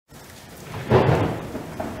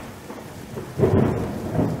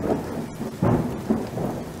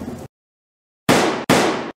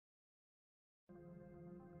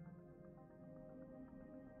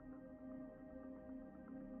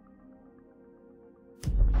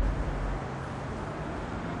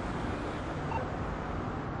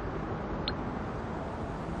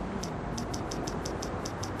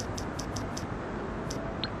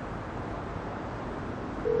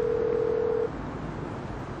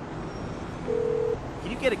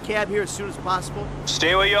get a cab here as soon as possible?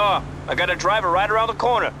 Stay where you are. I got a driver right around the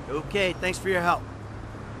corner. Okay, thanks for your help.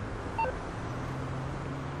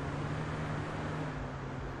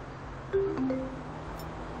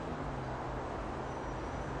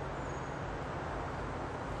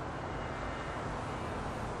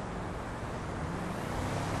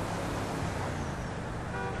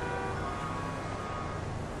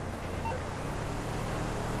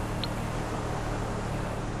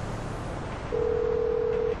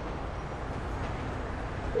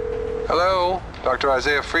 Hello, Dr.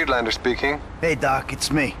 Isaiah Friedlander speaking. Hey, Doc,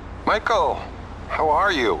 it's me. Michael, how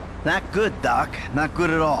are you? Not good, Doc. Not good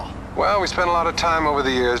at all. Well, we spent a lot of time over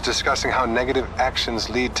the years discussing how negative actions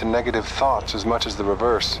lead to negative thoughts as much as the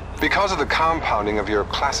reverse. Because of the compounding of your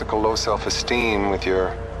classical low self-esteem with your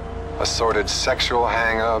assorted sexual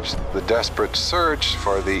hang-ups, the desperate search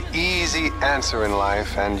for the easy answer in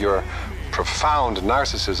life, and your profound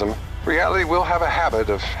narcissism, reality will have a habit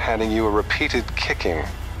of handing you a repeated kicking.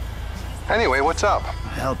 Anyway, what's up?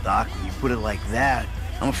 Hell, Doc, when you put it like that,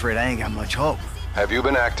 I'm afraid I ain't got much hope. Have you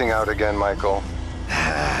been acting out again, Michael?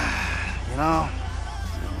 You know, a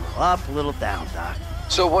little up, a little down, Doc.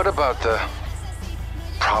 So what about the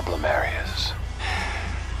problem areas?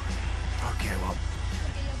 Okay, well,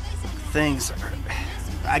 things are...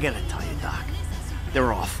 I gotta tell you, Doc,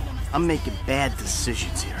 they're awful. I'm making bad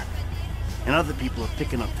decisions here. And other people are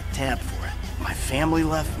picking up the tab for it. My family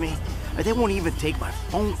left me. They won't even take my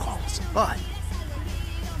phone calls. But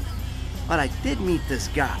I did meet this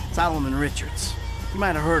guy, Solomon Richards. You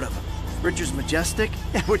might have heard of him. Richards Majestic?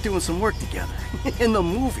 Yeah, we're doing some work together. In the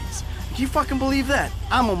movies. Can you fucking believe that?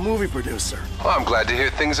 I'm a movie producer. Well, I'm glad to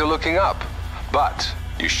hear things are looking up. But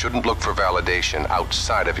you shouldn't look for validation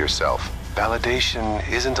outside of yourself. Validation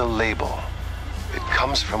isn't a label. It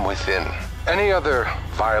comes from within. Any other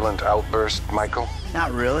violent outburst, Michael?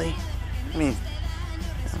 Not really. I mean,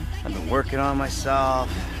 I've been working on myself.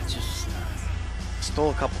 Just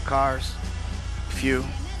stole a couple cars. A few.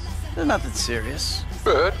 They're nothing serious.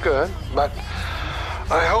 Good, good. But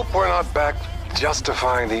I hope we're not back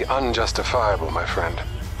justifying the unjustifiable, my friend.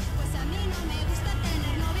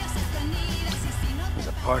 There's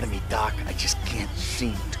a part of me, Doc, I just can't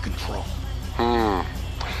seem to control.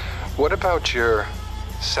 What about your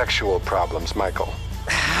sexual problems, Michael?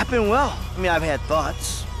 I've been well. I mean, I've had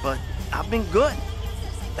thoughts, but I've been good.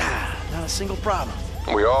 Not a single problem.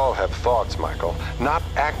 We all have thoughts, Michael. Not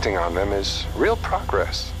acting on them is real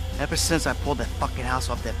progress. Ever since I pulled that fucking house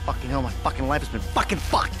off that fucking hill, my fucking life has been fucking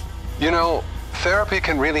fucked. You know, therapy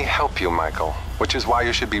can really help you, Michael, which is why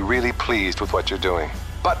you should be really pleased with what you're doing.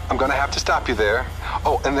 But I'm gonna have to stop you there.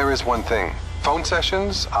 Oh, and there is one thing. Phone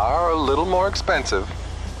sessions are a little more expensive,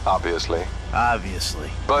 obviously. Obviously.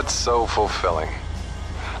 But so fulfilling.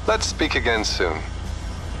 Let's speak again soon.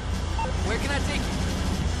 Where can I take you?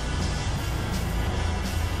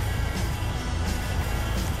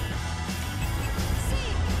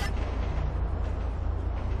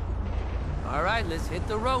 All right, let's hit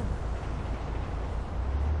the road.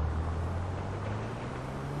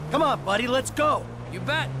 Come on, buddy, let's go. You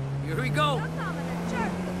bet. Here we go.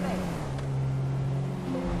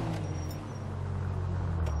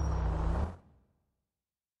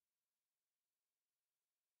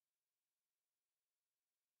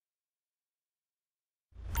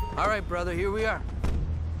 All right, brother, here we are.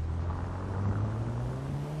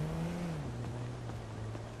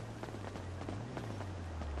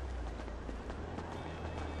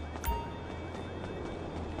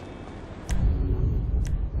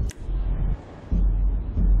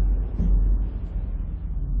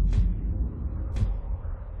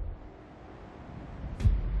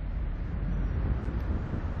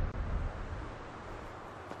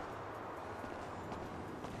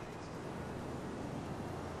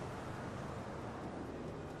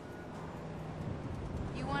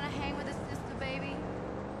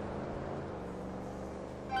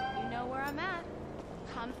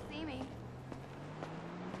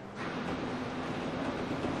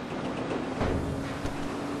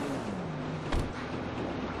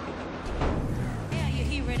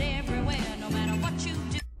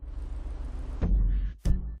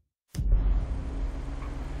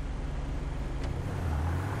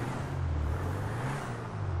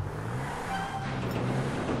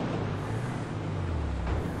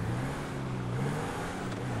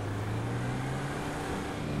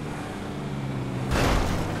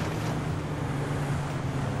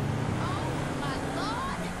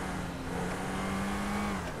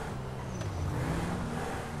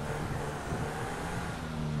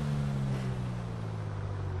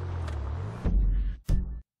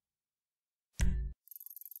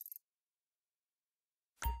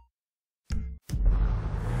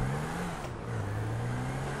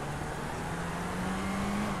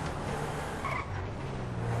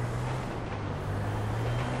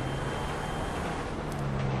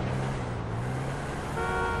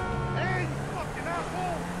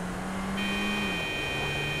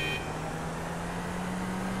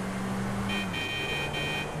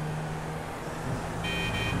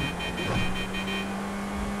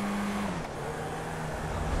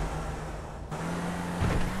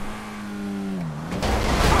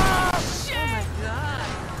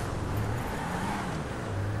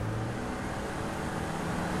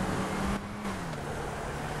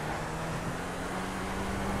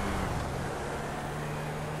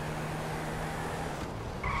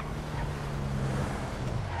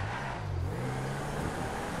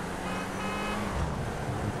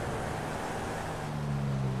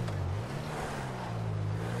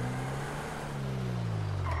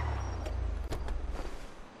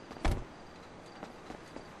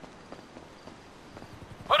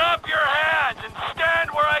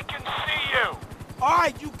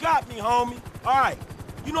 me, homie. All right,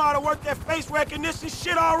 you know how to work that face recognition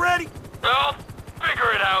shit already? Well,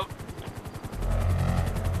 figure it out.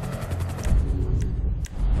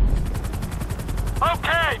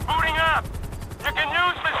 Okay, booting up. You can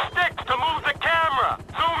use the sticks to move the camera.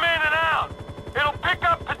 Zoom in and out. It'll pick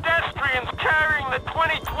up pedestrians carrying the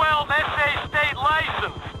 2012 SA state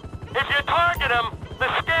license. If you target them, the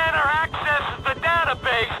scanner accesses the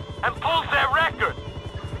database and pulls their record.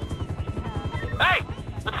 Hey,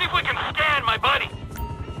 let's see if we can scan my buddy.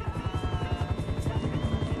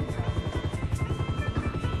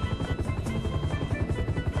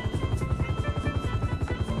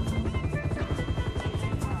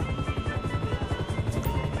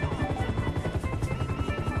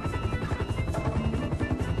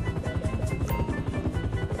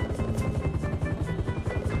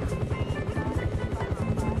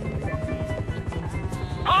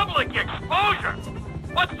 Public exposure?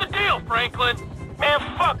 What's the deal, Franklin? Man,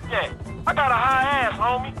 fuck that. I got a high ass,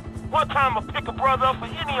 homie. One time I'll pick a brother up for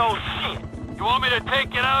any old shit. You want me to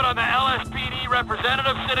take it out on the LSPD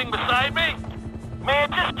representative sitting beside me?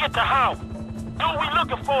 Man, just get to Howard. Dude we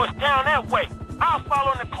looking for is down that way. I'll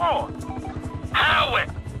follow in the car.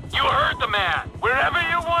 Howard! You heard the man. Wherever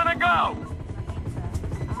you want to go.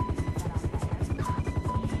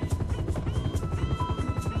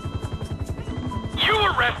 You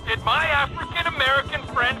arrested my African-American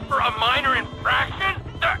friend for a minor infraction?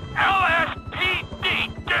 The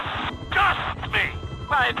LSPD disgusts me!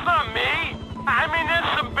 Well, it's not me. I mean, there's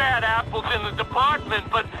some bad apples in the department,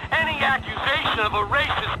 but any accusation of a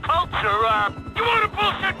racist culture, You want to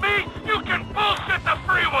bullshit me? You can bullshit the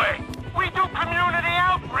freeway! we do community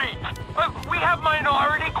outreach. We have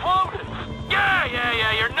minority quotas.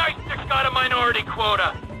 Yeah, your nice dick's got a minority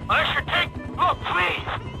quota. I should take... Look, please.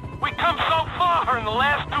 We come so far in the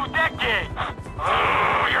last 2 decades.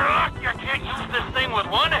 Oh, you're lucky I can't use this thing with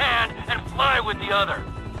one hand and fly with the other.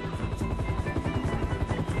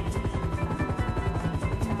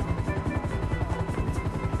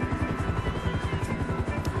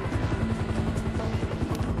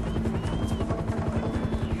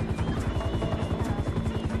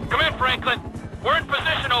 Come in, Franklin. We're in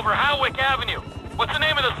position over Howick Avenue. What's the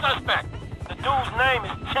name of the suspect? The dude's name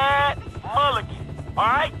is Chad Mulligan. All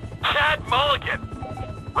right? Chad Mulligan.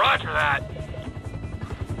 Roger that.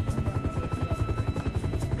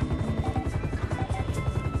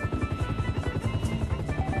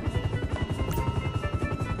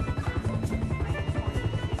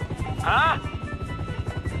 Huh?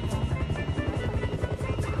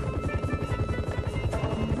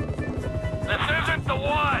 This isn't the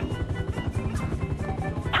one.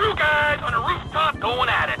 Two guys on a rooftop going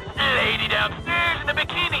at it. Lady downstairs in a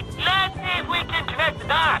bikini. Let's see if we can connect the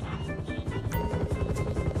dots.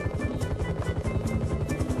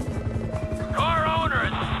 Car owner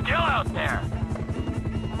is still out there.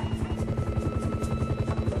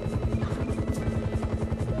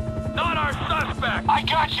 Not our suspect. I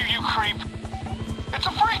got you, you creep. It's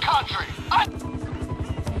a free country.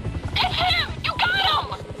 It's him! You got him!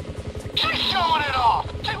 She's showing it off.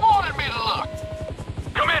 She wanted me to look.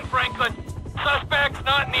 Come in, Franklin. Suspect's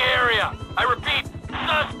not in the area. I repeat,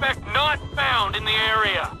 suspect not found in the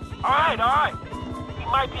area. All right. He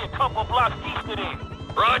might be a couple blocks east of there.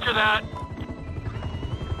 Roger that.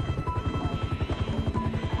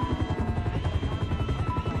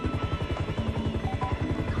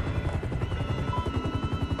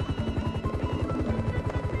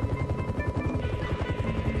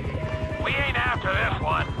 We ain't after this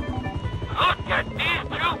one. Look at these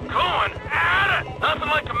two going at it! Nothing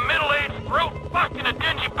like a middle-aged throat fuck in a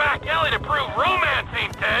dingy back alley to prove romance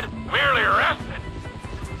ain't dead. Merely arrested.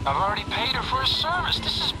 I've already paid her for her service.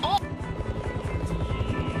 This is bull.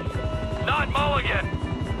 Not Mulligan.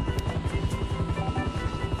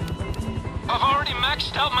 I've already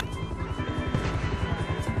maxed out my...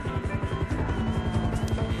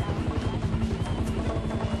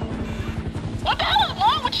 What the hell is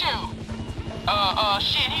wrong with you?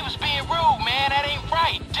 Shit, he was being rude, man. That ain't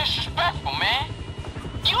right. Disrespectful, man.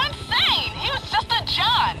 You insane! He was just a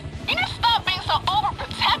John. You need to stop being so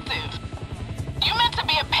overprotective. You meant to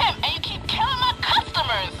be a pimp and you keep killing my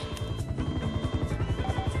customers.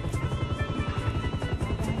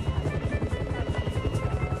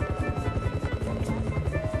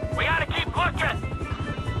 We gotta keep looking.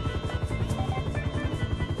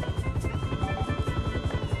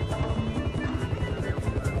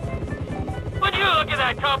 Would you look at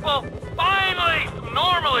that couple? Finally, some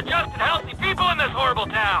normal, adjusted, healthy people in this horrible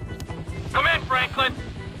town. Come in, Franklin.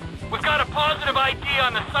 We've got a positive ID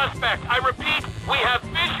on the suspect. I repeat, we have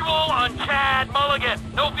visual on Chad Mulligan.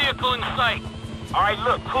 No vehicle in sight. All right,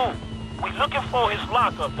 look, cool. We looking for his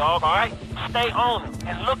lockup, dog, all right? Stay on him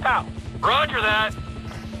and look out. Roger that.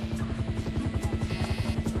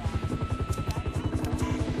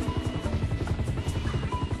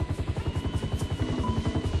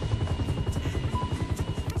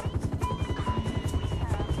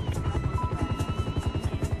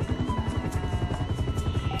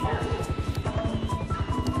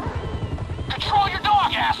 Control your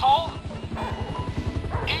dog, asshole!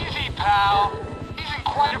 Easy, pal. He's in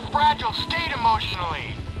quite a fragile state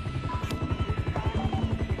emotionally.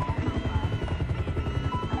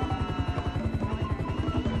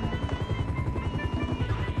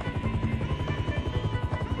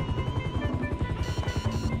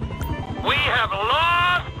 We have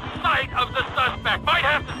lost sight of the suspect. Might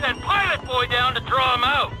have to send Pilot Boy down to draw him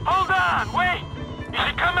out. Hold on, wait! He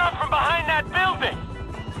should come out from behind that building.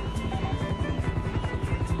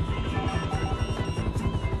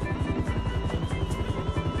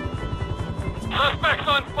 Suspect's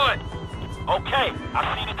on foot. Okay, I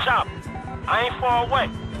see the chopper. I ain't far away.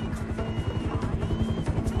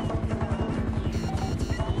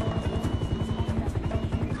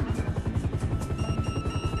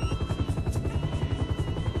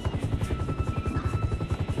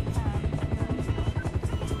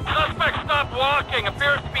 Suspect stopped walking.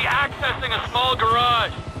 Appears to be accessing a small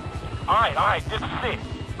garage. All right, this is it.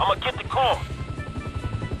 I'ma get the call.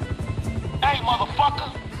 Hey,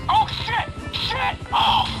 motherfucker! Oh, shit! Shit!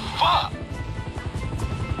 Oh, fuck!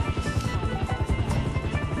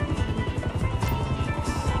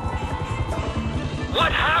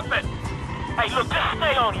 What happened? Hey, look, just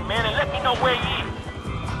stay on him, man, and let me know where he is.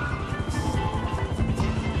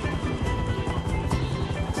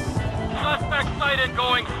 Suspect sighted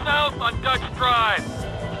going south on Dutch Drive.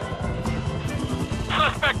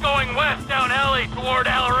 Suspect going west down alley toward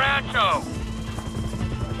El Rancho.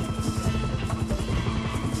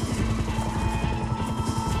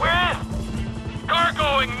 Where is he? Car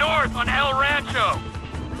going north on El Rancho.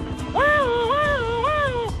 Woo, woo,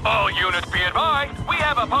 woo! All units be advised, we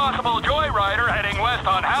have a possible joyrider heading west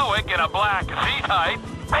on Howick in a black Z-Type.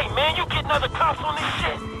 Hey, man, you getting other cops on this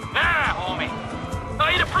shit? Nah, homie.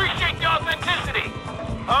 I'd appreciate the authenticity.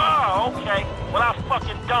 Oh, okay. Well, I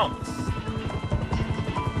fucking don't.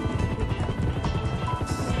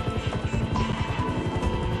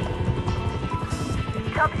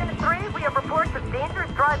 Copy Unit 3, we have reports of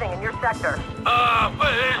dangerous driving in your sector.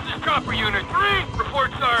 This is Chopper Unit 3.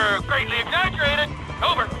 Reports are greatly exaggerated.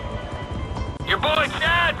 Over. Your boy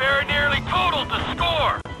Chad very nearly totaled the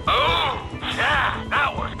score. Oh, Chad,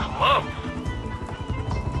 that was close.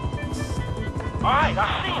 All right, I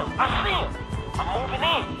see him. I'm moving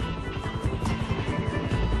in.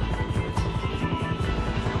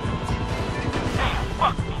 Damn,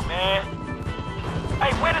 fuck me, man.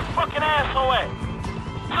 Hey, where this fucking asshole at?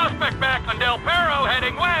 Suspect back on Del Perro,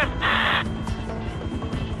 heading west.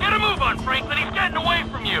 Get a move on, Franklin. He's getting away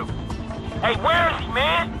from you. Hey, where is he,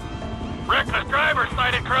 man? Reckless driver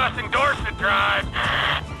sighted crossing Dorset Drive.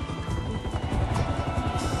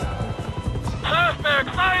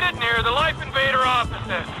 Suspect sighted near the Life Invader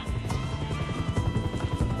offices.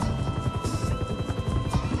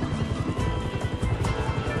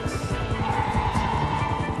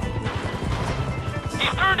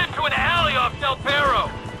 He's turned into an alley off Del Perro.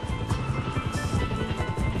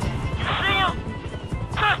 You see him?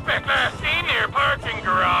 Suspect last seen near parking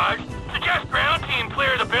garage. Suggest ground team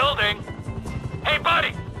clear the building. Hey,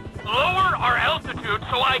 buddy, lower our altitude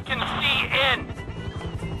so I can see in.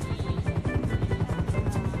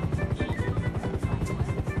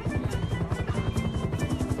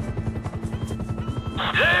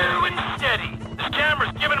 Slow and steady. This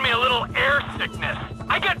camera's giving me a little air sickness.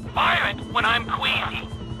 I get violent when I'm queasy.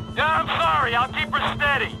 Yeah, I'm sorry. I'll keep her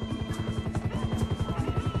steady.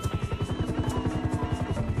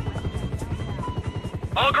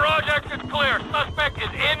 All garage exits clear. Suspect is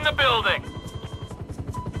in the building.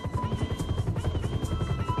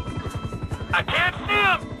 I can't see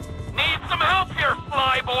him. Need some help here,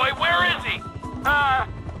 flyboy. Where is he?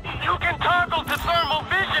 You can toggle to thermal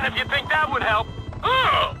vision if you think that would help.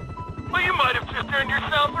 Oh! Well, you might have just earned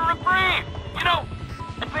yourself a reprieve. You know,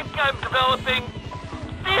 I think I'm developing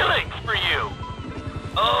feelings for you.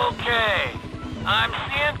 Okay. I'm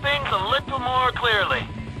seeing things a little more clearly.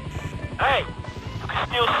 Hey, you can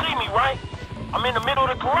still see me, right? I'm in the middle of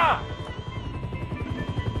the garage.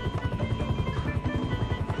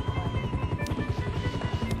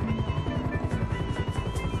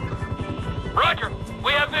 Roger.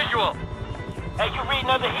 We have visual. Hey, you reading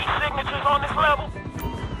other heat signatures on this level?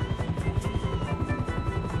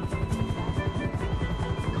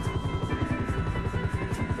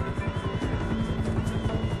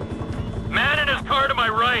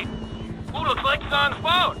 son's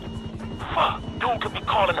boat. Fuck, dude could be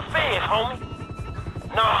calling the feds, homie.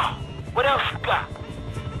 Nah, what else you got?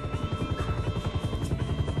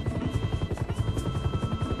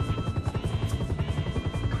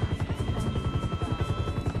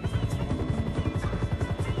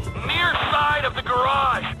 Near side of the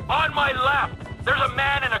garage, on my left, there's a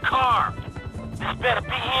man in a car. This better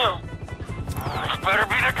be him. This better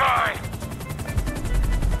be the guy.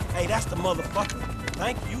 Hey, that's the motherfucker.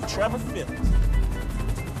 Thank you, Trevor Phillips.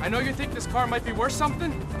 I know you think this car might be worth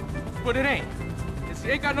something, but it ain't. It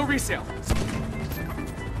ain't got no resale.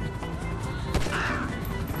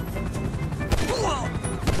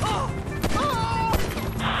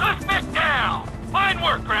 Suspect down! Fine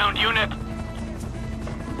work, ground unit.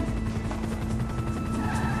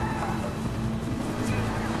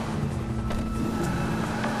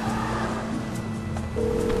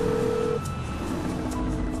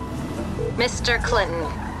 Mr. Clinton.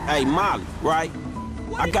 Hey, Molly, right?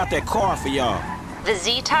 I got that car for y'all. The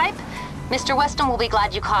Z-Type? Mr. Weston will be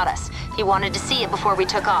glad you caught us. He wanted to see it before we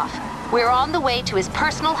took off. We're on the way to his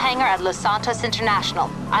personal hangar at Los Santos International.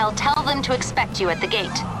 I'll tell them to expect you at the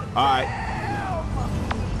gate. All right.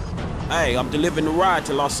 Hey, I'm delivering the ride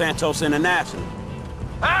to Los Santos International.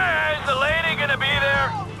 Hey, is the lady gonna be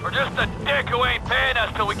there? Or just a dick who ain't paying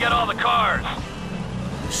us till we get all the cars?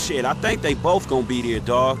 Shit, I think they both gonna be there,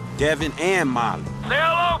 dog. Devin and Molly. Say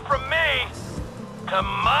hello from me to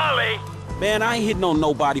Molly. Man, I ain't hitting on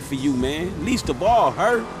nobody for you, man. Least of all,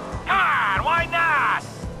 her. Come on, why not?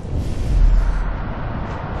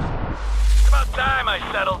 It's about time I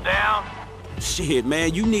settled down. Shit,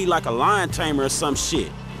 man, you need like a lion tamer or some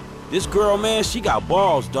shit. This girl, man, she got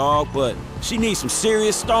balls, dog, but she needs some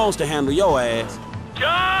serious stones to handle your ass.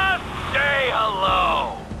 Just say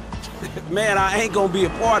hello. Man, I ain't gonna be a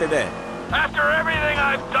part of that. After everything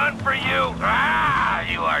I've done for you,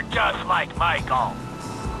 you are just like Michael.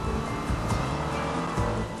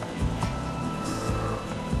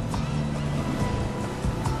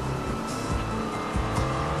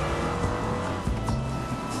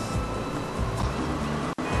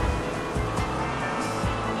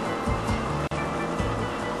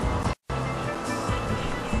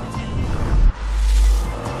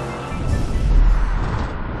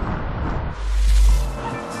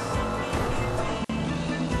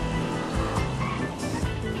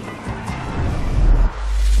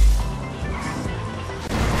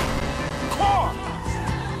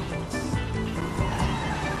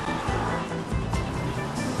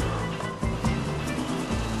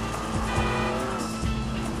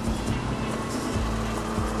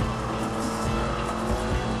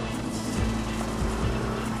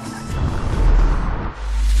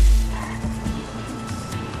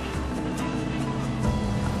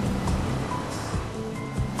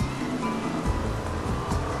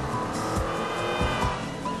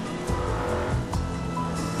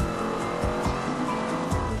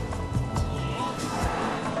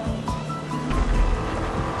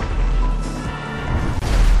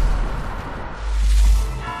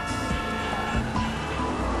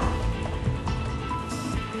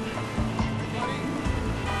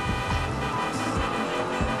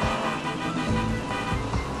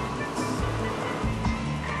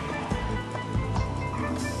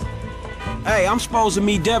 Hey, I'm supposed to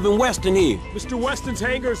meet Devin Weston here. Mr. Weston's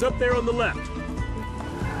hangar is up there on the left.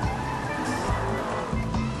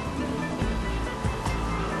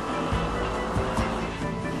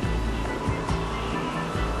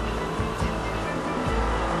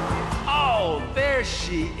 Oh, there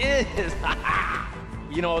she is.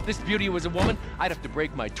 You know, if this beauty was a woman, I'd have to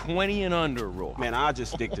break my 20 and under rule. Man, I'll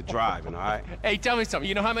just stick to driving, all right? Hey, tell me something.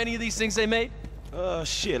 You know how many of these things they made?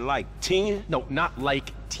 Shit, like 10? No, not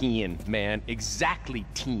like 10, man. Exactly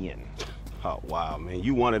 10. Oh, wow, man.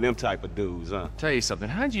 You one of them type of dudes, huh? Tell you something.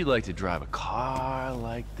 How'd you like to drive a car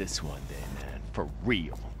like this one day, man? For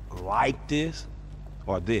real. Like this?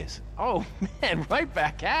 Or this? Oh, man, right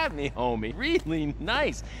back at me, homie. Really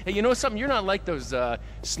nice. Hey, you know something? You're not like those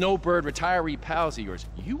snowbird retiree pals of yours.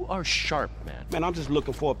 You are sharp, man. Man, I'm just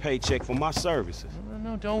looking for a paycheck for my services.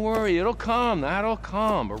 No, don't worry. It'll come. That'll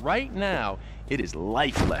come. But right now, it is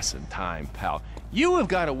life lesson time, pal. You have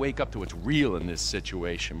got to wake up to what's real in this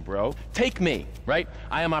situation, bro. Take me, right?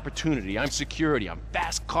 I am opportunity. I'm security. I'm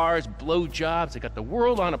fast cars, blow jobs. I got the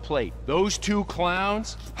world on a plate. Those two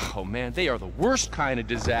clowns, oh man, they are the worst kind of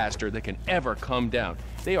disaster that can ever come down.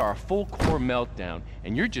 They are a full core meltdown,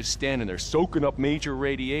 and you're just standing there soaking up major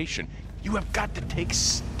radiation. You have got to take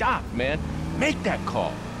stock, man. Make that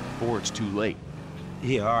call before it's too late.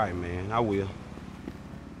 Yeah, all right, man. I will.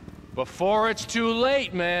 Before it's too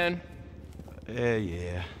late, man.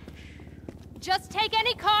 Yeah. Just take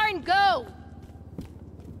any car and go!